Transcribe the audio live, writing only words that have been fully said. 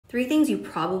3 things you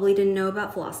probably didn't know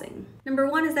about flossing. Number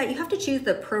 1 is that you have to choose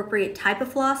the appropriate type of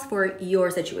floss for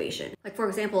your situation. Like for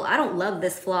example, I don't love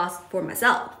this floss for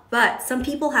myself, but some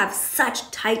people have such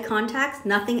tight contacts,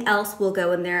 nothing else will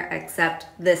go in there except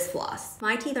this floss.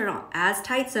 My teeth are not as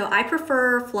tight, so I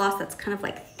prefer floss that's kind of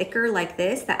like thicker like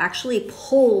this, that actually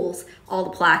pulls all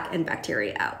the plaque and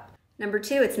bacteria out. Number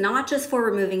 2, it's not just for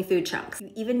removing food chunks.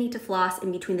 You even need to floss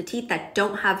in between the teeth that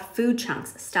don't have food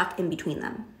chunks stuck in between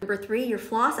them. Number 3, your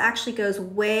floss actually goes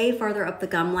way farther up the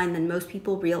gum line than most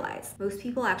people realize. Most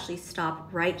people actually stop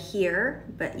right here,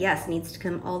 but yes, it needs to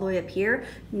come all the way up here.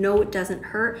 No, it doesn't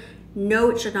hurt. No,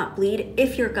 it should not bleed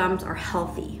if your gums are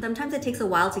healthy. Sometimes it takes a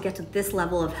while to get to this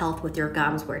level of health with your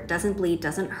gums where it doesn't bleed,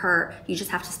 doesn't hurt. You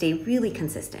just have to stay really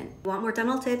consistent. If you want more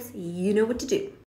dental tips, you know what to do.